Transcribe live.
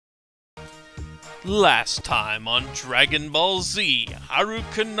Last time on Dragon Ball Z,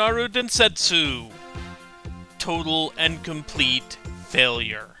 Harukanaru Densetsu. Total and complete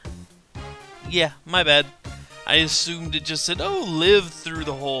failure. Yeah, my bad. I assumed it just said, oh, live through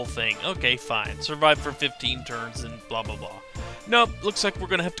the whole thing. Okay, fine. Survive for 15 turns and blah blah blah. Nope, looks like we're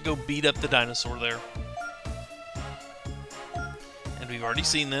gonna have to go beat up the dinosaur there. And we've already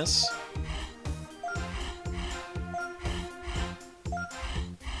seen this.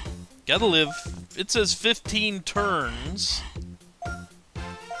 Gotta live. It says 15 turns.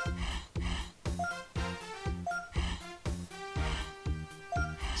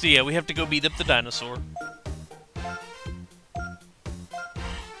 So yeah, we have to go beat up the dinosaur.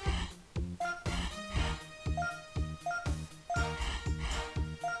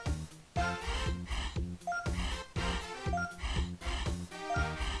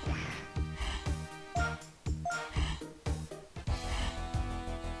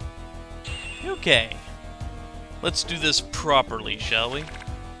 Okay, let's do this properly, shall we?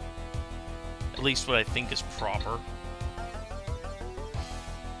 At least what I think is proper.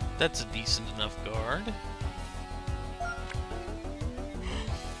 That's a decent enough guard.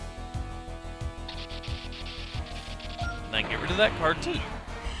 And I get rid of that card too.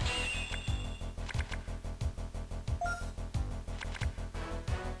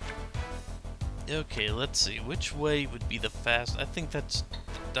 Okay, let's see. Which way would be the fast? I think that's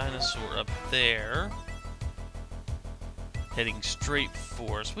dinosaur up there, heading straight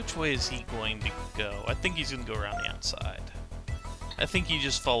for us. Which way is he going to go? I think he's going to go around the outside. I think he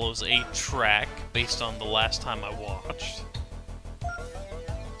just follows a track based on the last time I watched.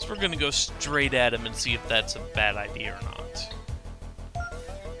 So we're going to go straight at him and see if that's a bad idea or not.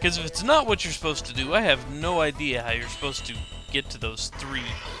 Because if it's not what you're supposed to do, I have no idea how you're supposed to get to those 3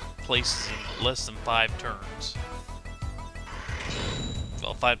 places in less than 5 turns.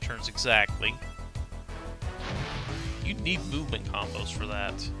 Well, 5 turns exactly. You'd need movement combos for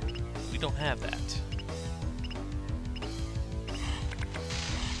that. We don't have that.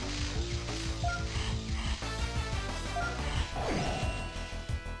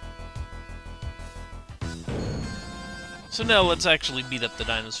 So now let's actually beat up the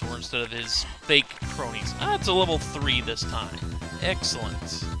dinosaur instead of his fake cronies. Ah, it's a level 3 this time.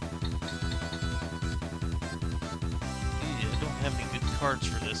 Excellent. Have any good cards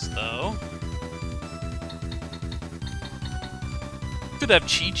for this, though. Could have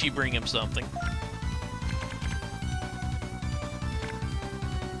Chi-Chi bring him something.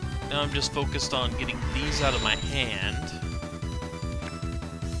 Now I'm just focused on getting these out of my hand.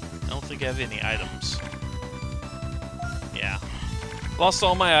 I don't think I have any items. Yeah. Lost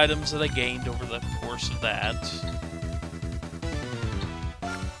all my items that I gained over the course of that.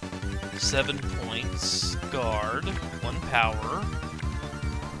 7 points. Guard. 1 power.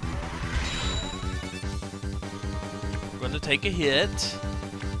 We're going to take a hit.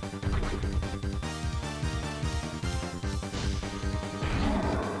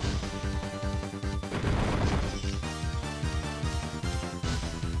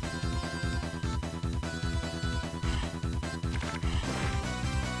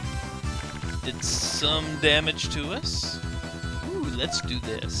 Did some damage to us. Ooh, let's do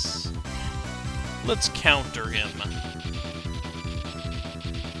this. Let's counter him.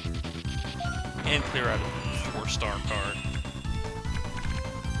 And clear out a 4-star card.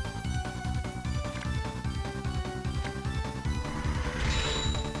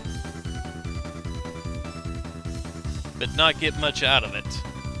 But not get much out of it.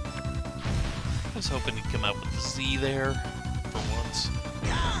 I was hoping he'd come out with a Z there, for once.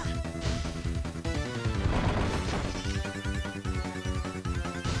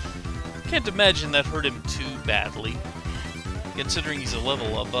 Can't imagine that hurt him too badly, considering he's a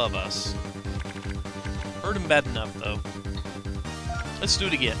level above us. Hurt him bad enough, though. Let's do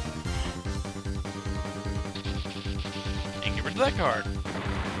it again. And get rid of that card.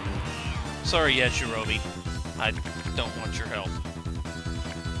 Sorry, Yajirobe. I don't want your help.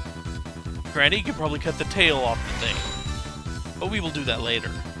 Granted, you could probably cut the tail off the thing, but we will do that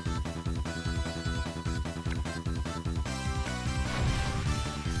later.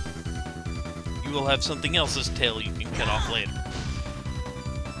 You will have something else's tail you can cut off later.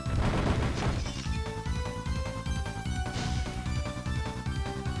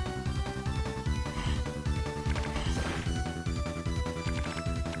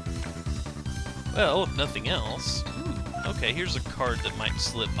 Well, if nothing else... Ooh, okay, here's a card that might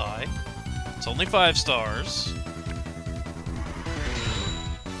slip by. It's only 5 stars.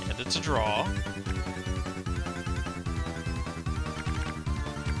 And it's a draw.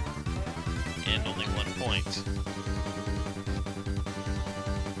 point.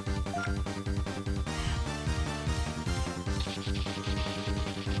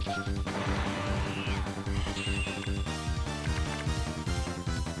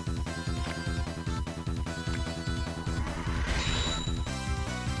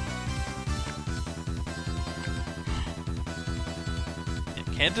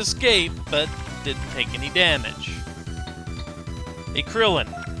 Can't escape, but didn't take any damage. Hey, Krillin,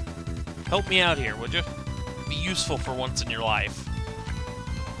 help me out here, would you? Be useful for once in your life.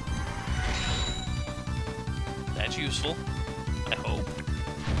 That's useful, I hope.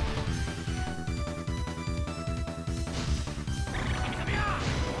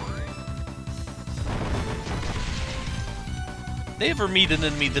 If they ever meet an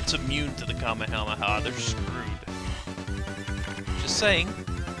enemy that's immune to the Kamehameha, they're screwed. Just saying.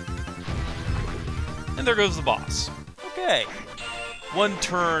 And there goes the boss. Okay. One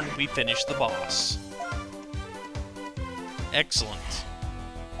turn, we finish the boss. Excellent.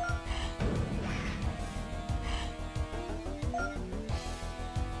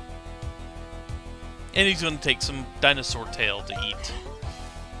 And he's going to take some dinosaur tail to eat.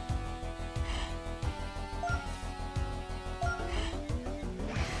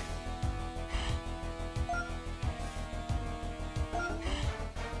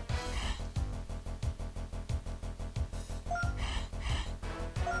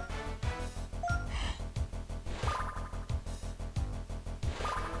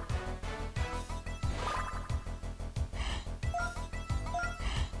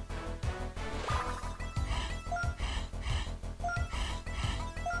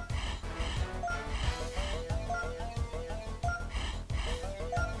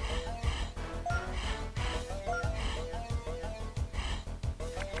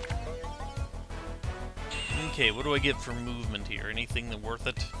 Okay, what do I get for movement here? Anything that worth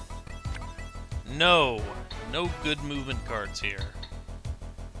it? No! No good movement cards here.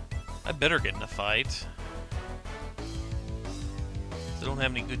 I better get in a fight. They don't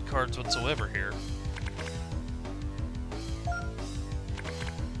have any good cards whatsoever here.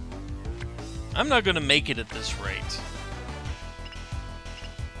 I'm not gonna make it at this rate.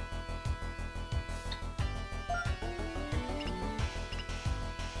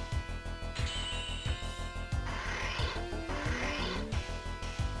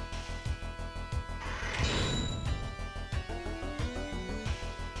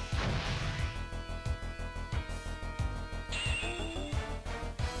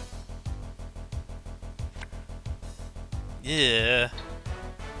 Yeah.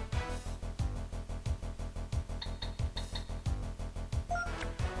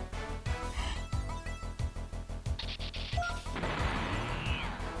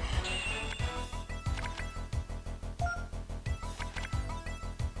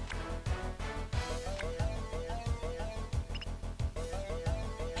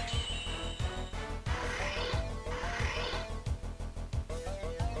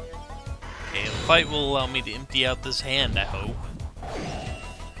 Okay, the fight will allow me to empty out this hand, I hope. I'll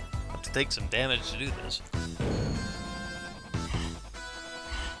have to take some damage to do this.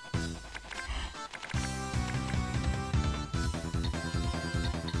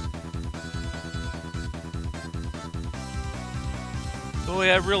 Boy,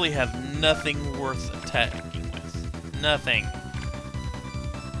 I really have nothing worth attacking with. Nothing.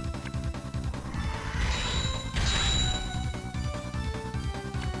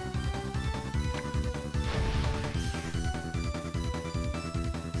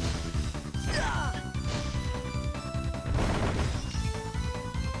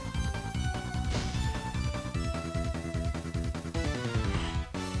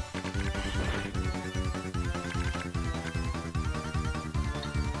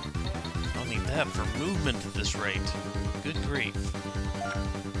 That for movement at this rate. Good grief.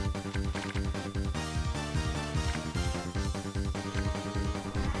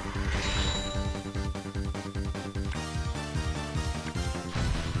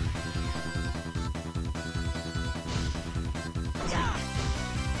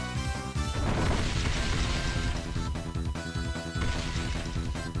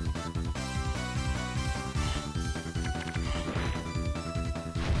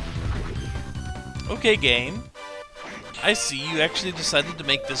 Okay, game. I see you actually decided to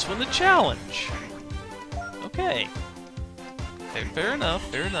make this one a challenge. Okay. Fair enough,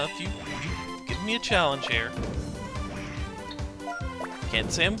 fair enough. You've given me a challenge here.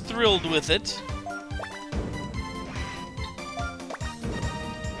 Can't say I'm thrilled with it.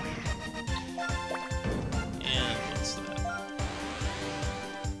 And what's that?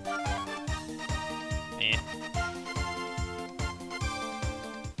 Eh.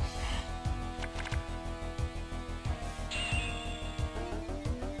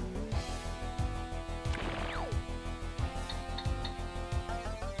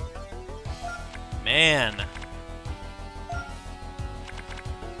 Man.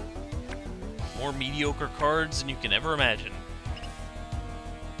 More mediocre cards than you can ever imagine.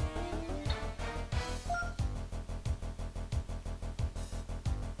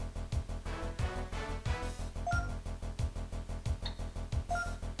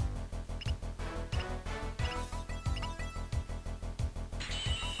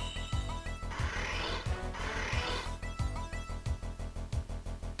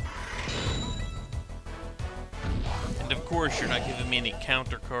 course, you're not giving me any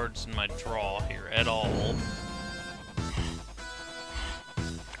counter cards in my draw here at all.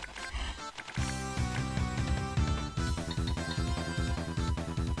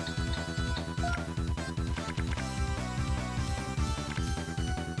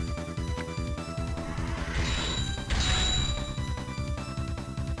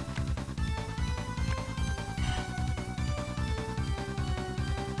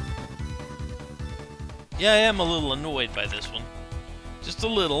 Yeah, I am a little annoyed by this one. Just a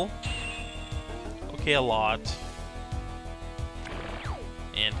little. Okay, a lot.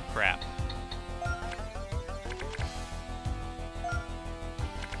 And crap.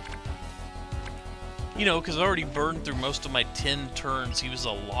 You know, because I already burned through most of my 10 turns, he was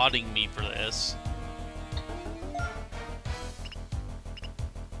allotting me for this.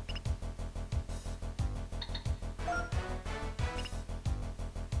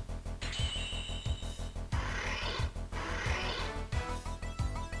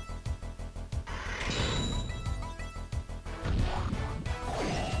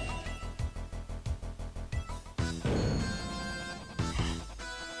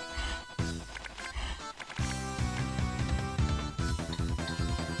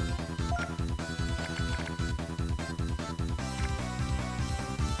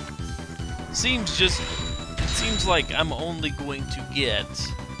 It seems like I'm only going to get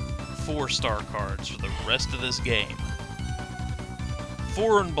 4-star cards for the rest of this game.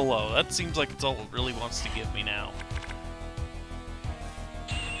 4 and below, that seems like it's all it really wants to give me now.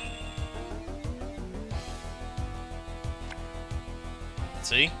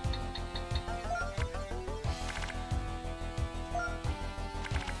 See?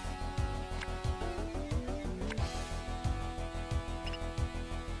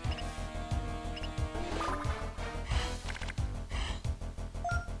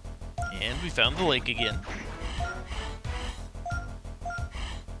 And we found the lake again.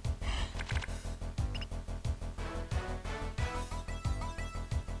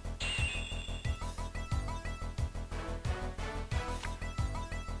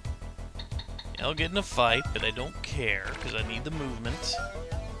 I'll get in a fight, but I don't care, because I need the movement.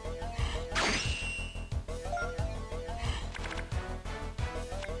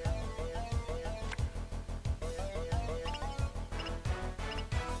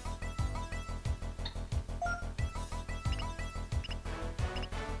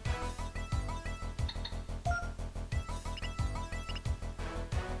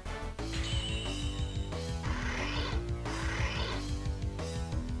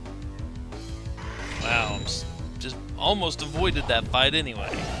 Wow, just almost avoided that fight anyway.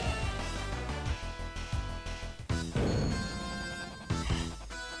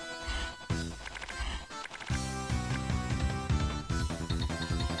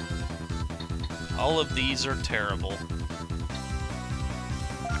 All of these are terrible.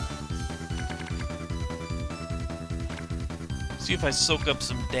 See if I soak up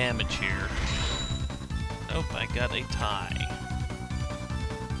some damage here. Nope, I got a tie.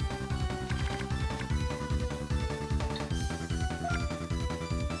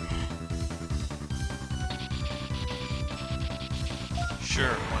 Sure,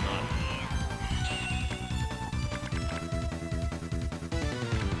 why not?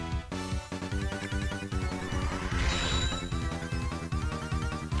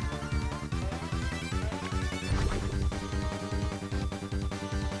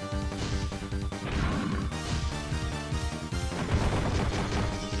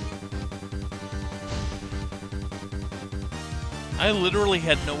 I literally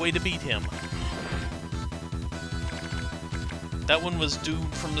had no way to beat him. That one was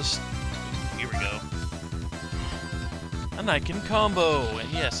doomed from the... Here we go. And I can combo! And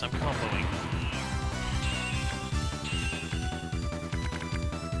yes, I'm comboing.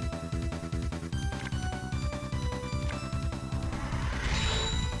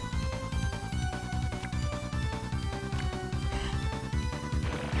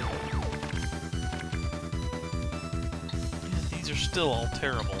 Yeah, these are still all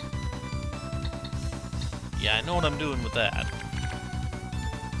terrible. Yeah, I know what I'm doing with that.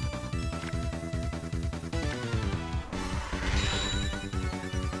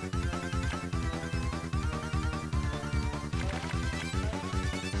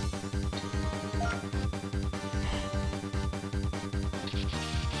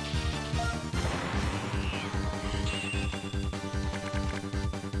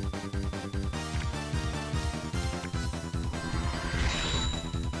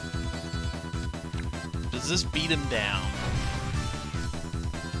 Does this beat him down?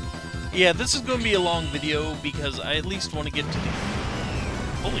 Yeah, this is going to be a long video because I at least want to get to the...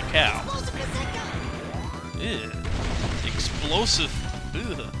 Holy cow. Ew. Explosive.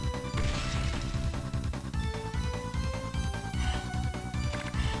 Ugh.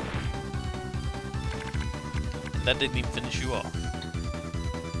 That didn't even finish you off.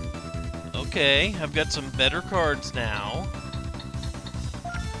 Okay, I've got some better cards now.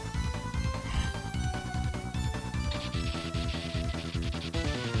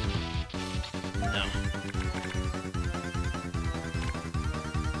 No.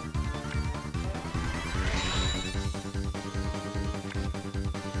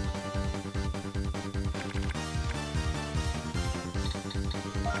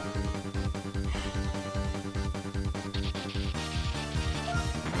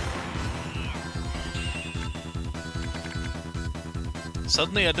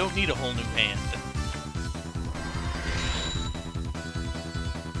 Suddenly I don't need a whole new hand.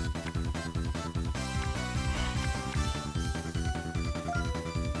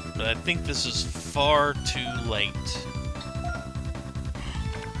 But I think this is far too late.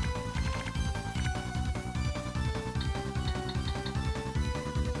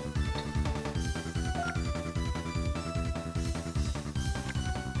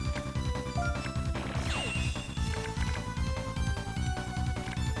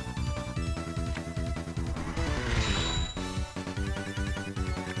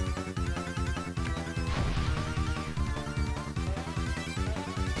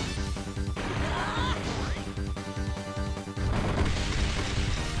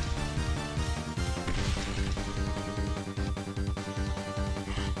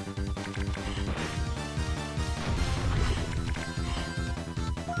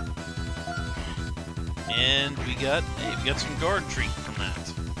 And we got some guard treat from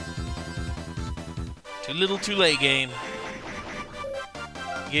that. Too little, too late, game.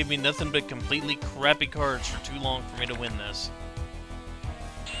 You gave me nothing but completely crappy cards for too long for me to win this.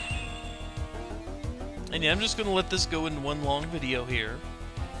 And yeah, I'm just gonna let this go into one long video here.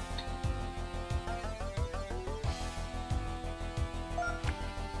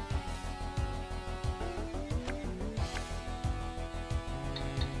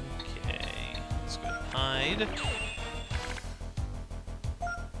 Hide.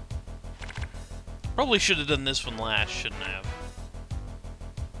 Probably should have done this one last, shouldn't I have?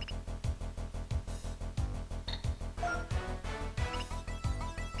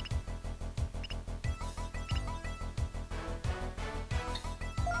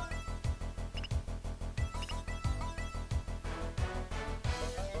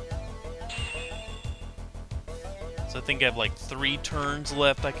 So I think I have like 3 turns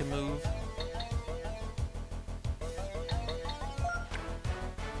left I can move.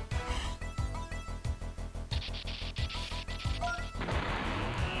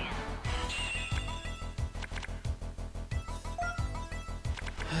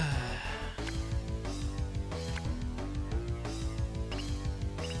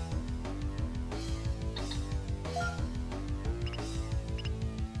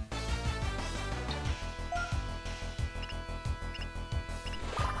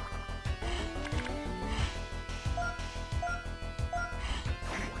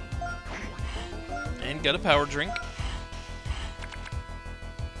 And got a power drink.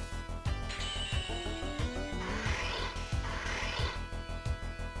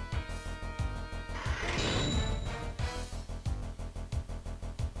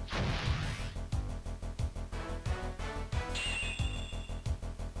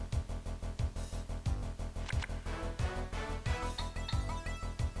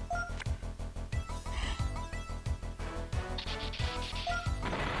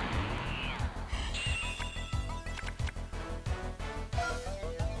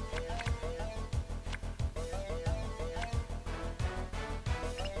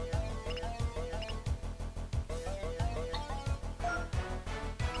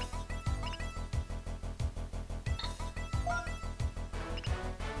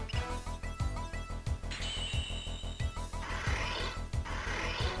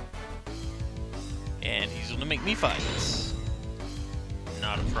 And he's gonna make me fight.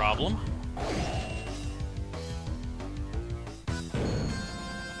 Not a problem.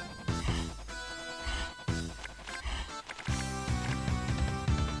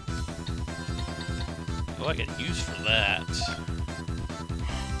 Oh, I get use for that.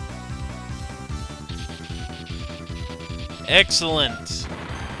 Excellent!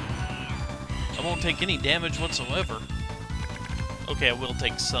 I won't take any damage whatsoever. Okay, I will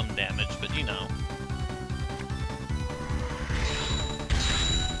take some damage, but you know.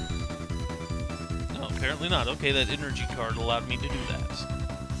 No, apparently not. Okay, that energy card allowed me to do that.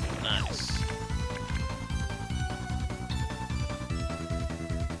 Nice.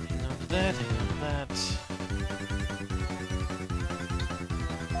 Hang on to that, hang on to that.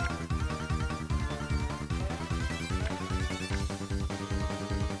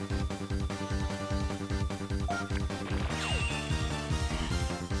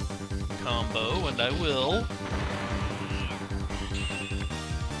 combo, and I will.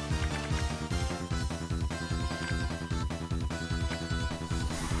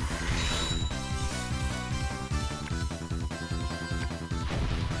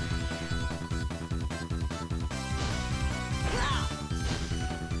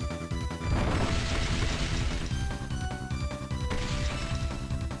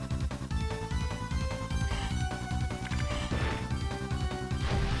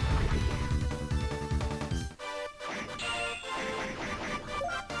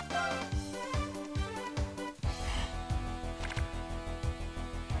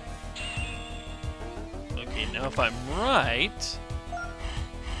 Now, if I'm right,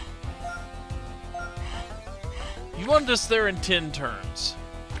 you wanted us there in 10 turns.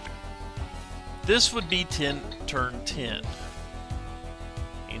 This would be turn 10.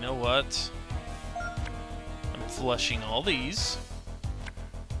 You know what? I'm flushing all these.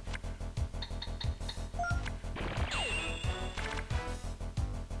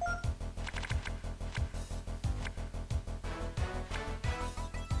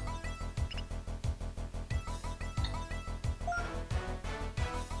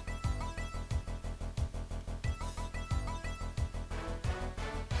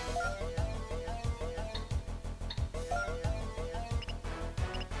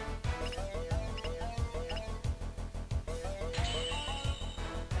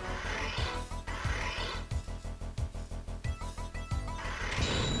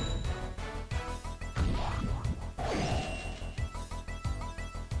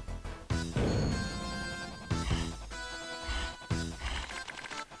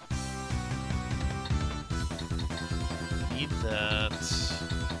 That.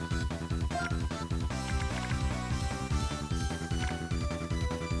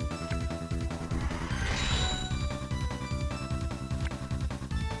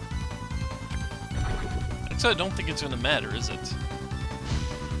 Actually, I don't think it's going to matter, is it?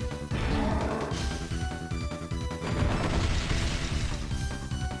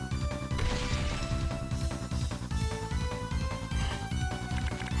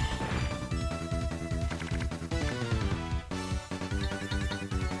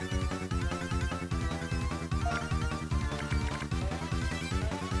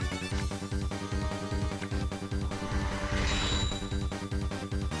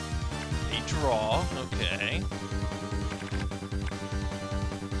 Draw, okay.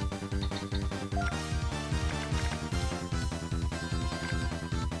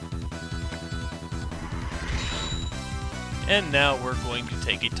 And now we're going to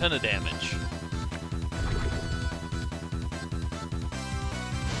take a ton of damage.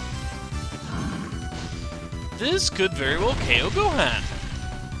 This could very well KO Gohan.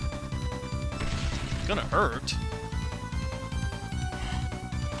 It's gonna hurt.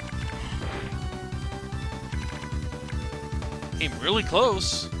 Came really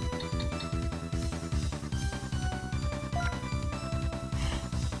close.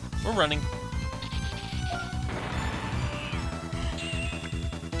 We're running.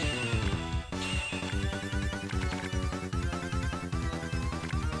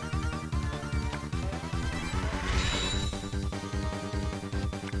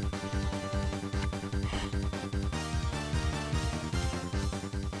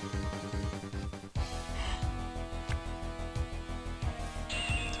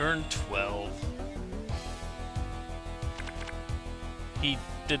 Turn 12. He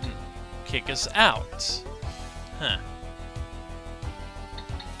didn't kick us out. Huh.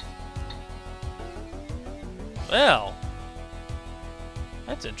 Well,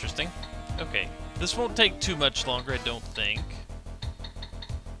 that's interesting. Okay, this won't take too much longer, I don't think.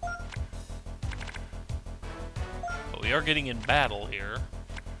 But we are getting in battle here.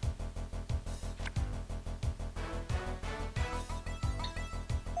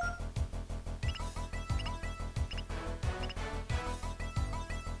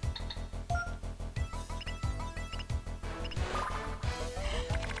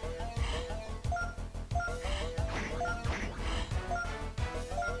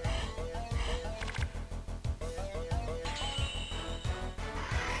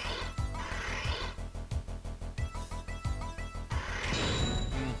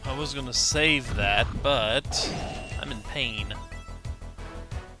 I was gonna save that, but I'm in pain.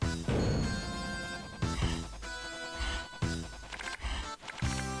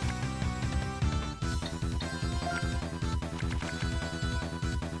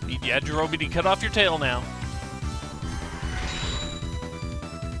 Need Yajirobe to cut off your tail now.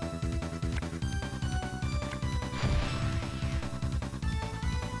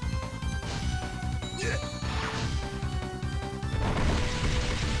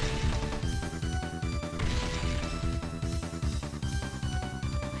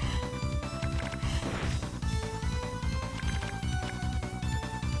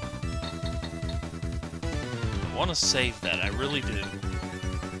 want to save that, I really do.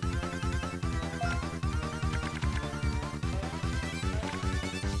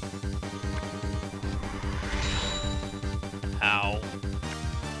 Ow.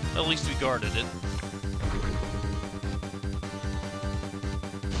 At least we guarded it.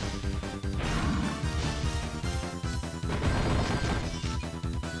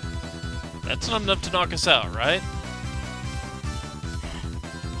 That's not enough to knock us out, right?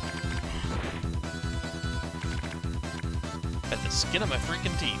 Had the skin of my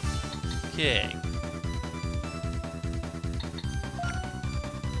freaking teeth. Okay.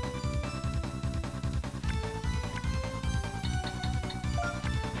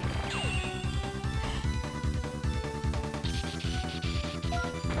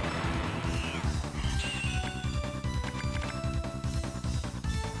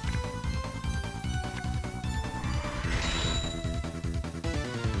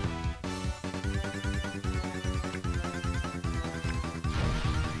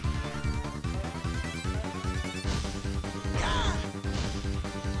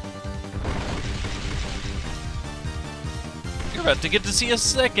 You're about to get to see a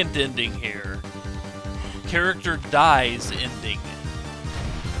second ending here. Character dies ending.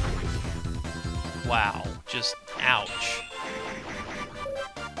 Wow, just ouch.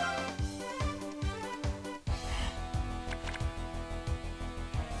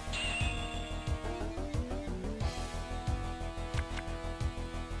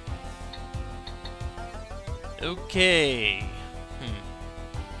 Okay.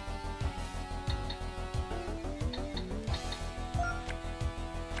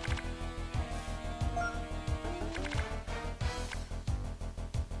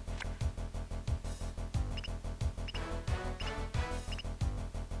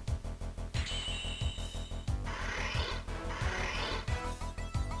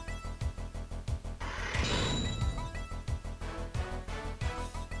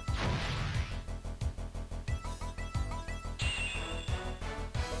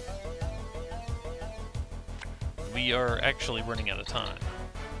 We are actually running out of time.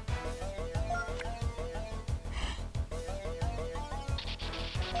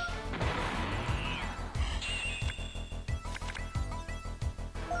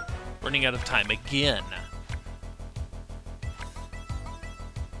 Running out of time again.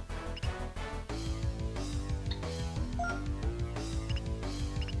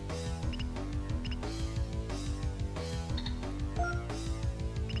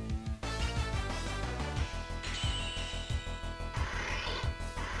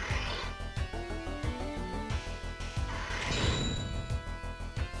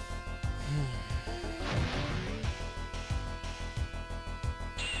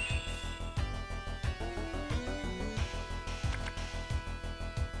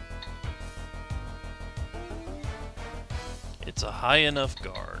 It's a high enough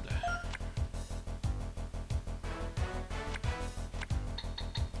guard.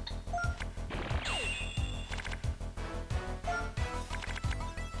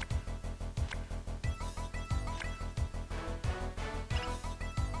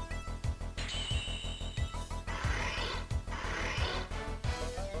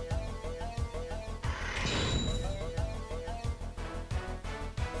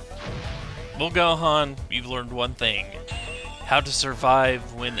 Well, Gohan, you've learned one thing. How to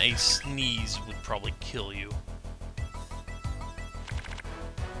survive when a sneeze would probably kill you.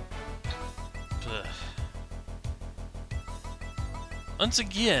 Ugh. Once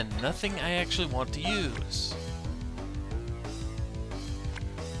again, nothing I actually want to use.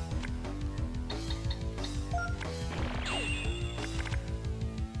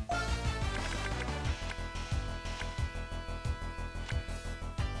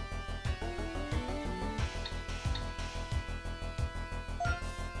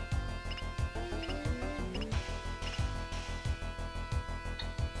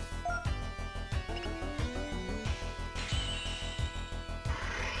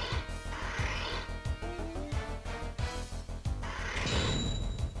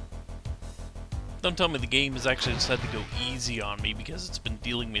 Don't tell me the game has actually decided to go easy on me because it's been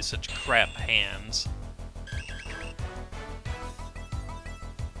dealing me such crap hands.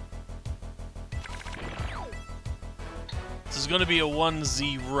 This is going to be a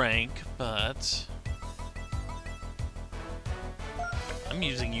 1Z rank, but I'm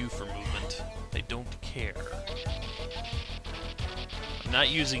using you for movement. They don't care. I'm not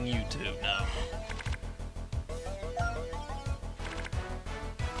using you two, no.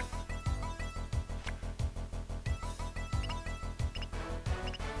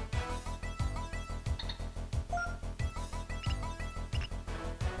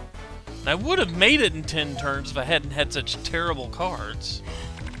 And I would have made it in 10 turns if I hadn't had such terrible cards.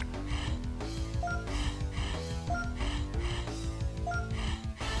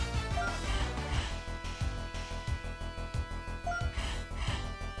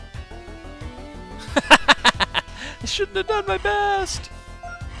 I shouldn't have done my best!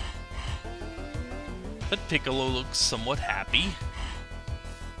 But Piccolo looks somewhat happy.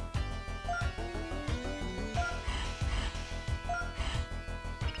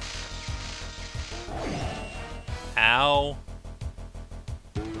 Ow.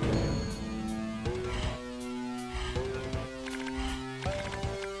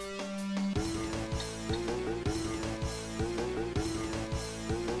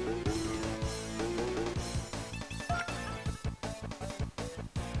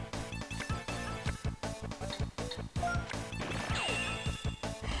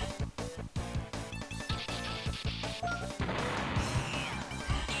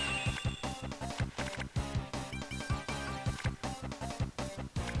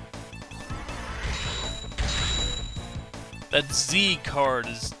 That Z card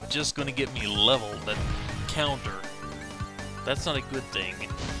is just going to get me leveled, that counter. That's not a good thing.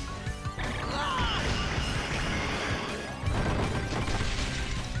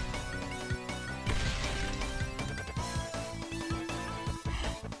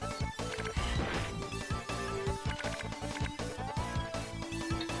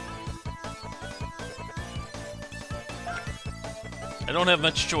 I don't have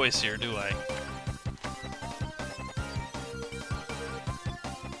much choice here, do I?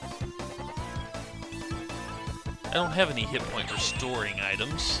 I don't have any hit point restoring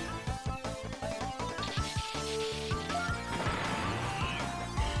items.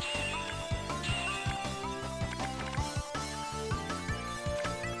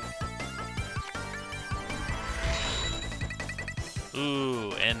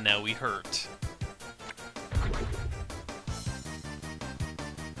 Ooh, and now we hurt.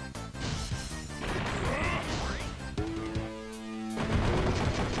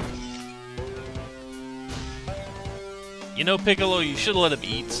 You know, Piccolo, you should let him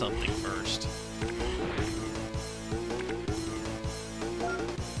eat something first.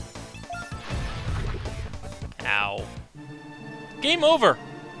 Ow. Game over!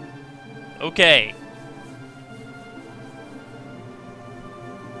 Okay.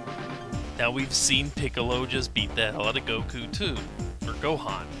 Now we've seen Piccolo just beat the hell out of Goku, too. Or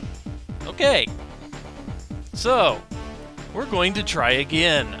Gohan. Okay. So, we're going to try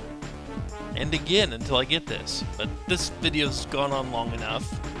again. And again until I get this. But this video's gone on long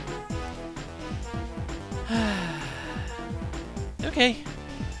enough. Okay.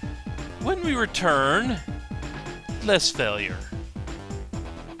 When we return, less failure.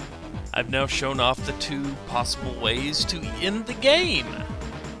 I've now shown off the 2 possible ways to end the game.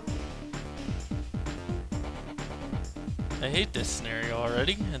 I hate this scenario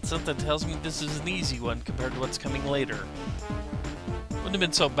already, and something tells me this is an easy one compared to what's coming later. Wouldn't have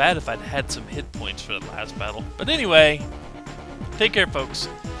been so bad if I'd had some hit points for the last battle. But anyway, take care, folks.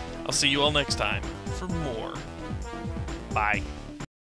 I'll see you all next time for more. Bye.